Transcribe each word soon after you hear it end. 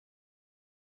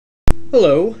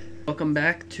Hello, welcome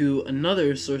back to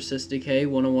another Source SDK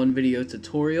 101 video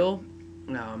tutorial.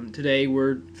 Today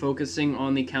we're focusing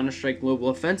on the Counter-Strike Global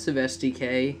Offensive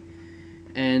SDK,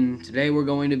 and today we're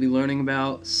going to be learning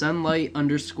about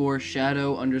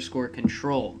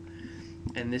sunlight_shadow_control.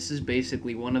 And this is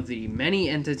basically one of the many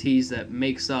entities that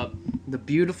makes up the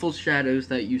beautiful shadows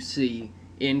that you see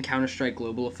in Counter-Strike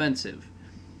Global Offensive.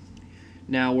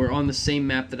 Now we're on the same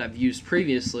map that I've used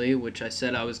previously, which I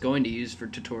said I was going to use for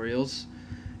tutorials,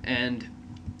 and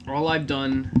all I've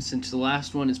done since the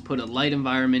last one is put a light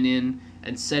environment in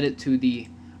and set it to the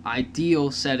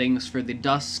ideal settings for the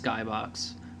dust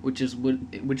skybox, which is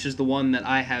the one that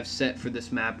I have set for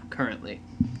this map currently.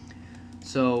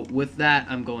 So with that,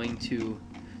 I'm going to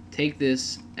take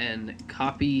this and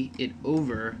copy it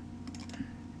over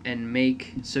and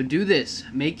make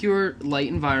your light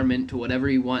environment to whatever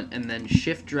you want, and then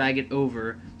shift drag it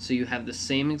over so you have the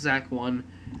same exact one,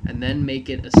 and then make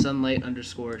it a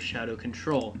sunlight_shadow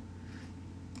control.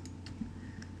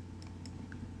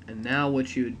 And now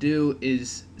what you would do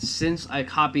is, since I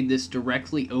copied this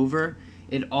directly over,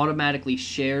 it automatically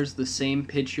shares the same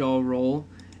pitch yaw roll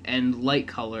and light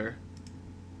color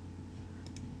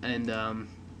and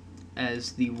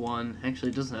as the one. Actually,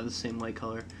 it doesn't have the same light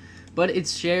color, but it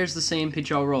shares the same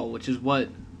pitch yaw roll, which is what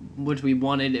we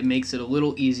wanted. It makes it a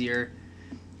little easier.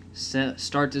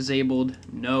 Start disabled,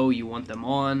 no, you want them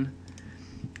on.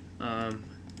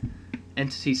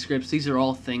 Entity scripts, these are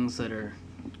all things that are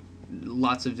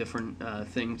lots of different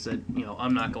things that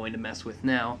I'm not going to mess with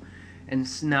now. And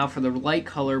now for the light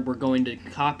color, we're going to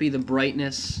copy the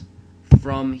brightness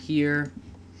from here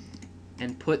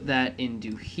and put that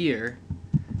into here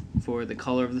for the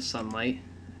color of the sunlight.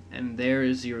 And there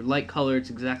is your light color. It's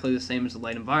exactly the same as the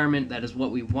light environment. That is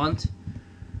what we want.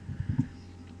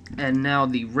 And now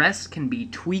the rest can be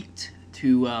tweaked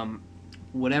to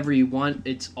whatever you want.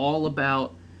 It's all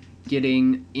about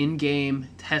getting in-game,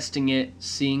 testing it,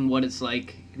 seeing what it's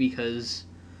like, because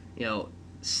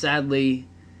sadly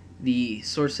the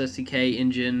Source SDK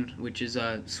engine, which is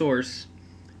a Source,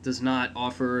 does not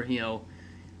offer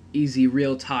easy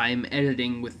real-time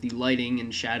editing with the lighting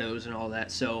and shadows and all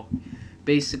that. So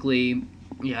basically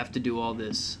you have to do all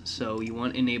this. So you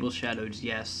want enable shadows,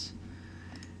 yes,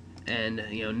 and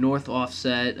north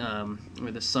offset,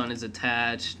 where the sun is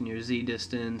attached, near Z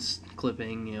distance,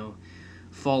 clipping,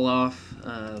 fall off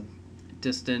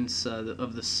distance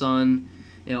of the sun.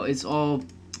 It's all,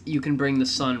 you can bring the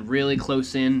sun really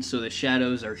close in so the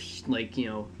shadows are like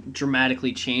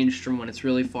dramatically changed from when it's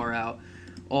really far out.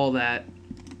 All that,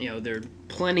 there are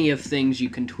plenty of things you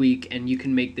can tweak, and you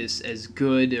can make this as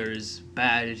good or as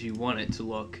bad as you want it to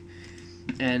look.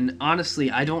 And honestly,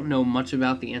 I don't know much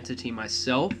about the entity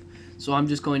myself, so I'm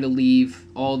just going to leave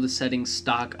all the settings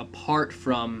stock apart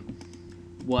from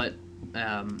what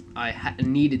I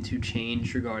needed to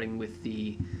change regarding with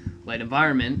the light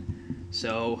environment.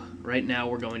 So right now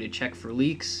we're going to check for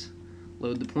leaks,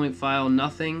 load the point file,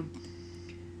 nothing.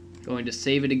 Going to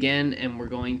save it again, and we're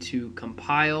going to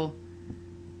compile.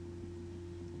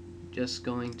 Just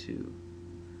going to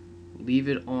leave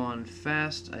it on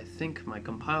fast. I think my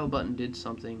compile button did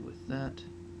something with that.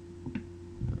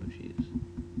 Oh jeez.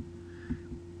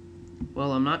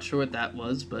 Well, I'm not sure what that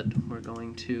was, but we're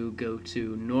going to go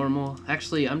to normal.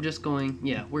 Actually, we're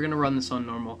going to run this on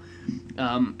normal.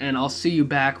 And I'll see you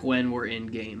back when we're in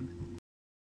game.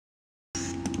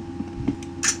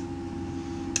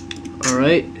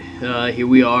 Alright, here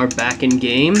we are back in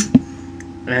game,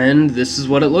 and this is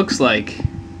what it looks like.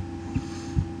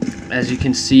 As you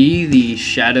can see, the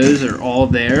shadows are all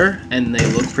there, and they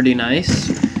look pretty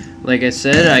nice. Like I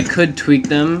said, I could tweak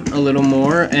them a little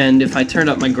more, and if I turned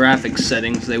up my graphics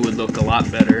settings, they would look a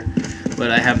lot better. But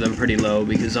I have them pretty low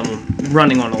because I'm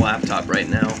running on a laptop right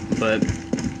now. But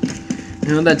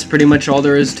that's pretty much all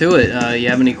there is to it. You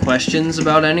have any questions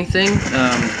about anything?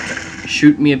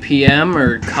 Shoot me a PM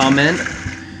or comment.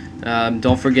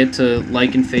 Don't forget to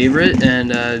like and favorite,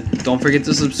 and don't forget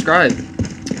to subscribe.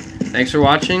 Thanks for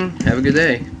watching. Have a good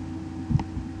day.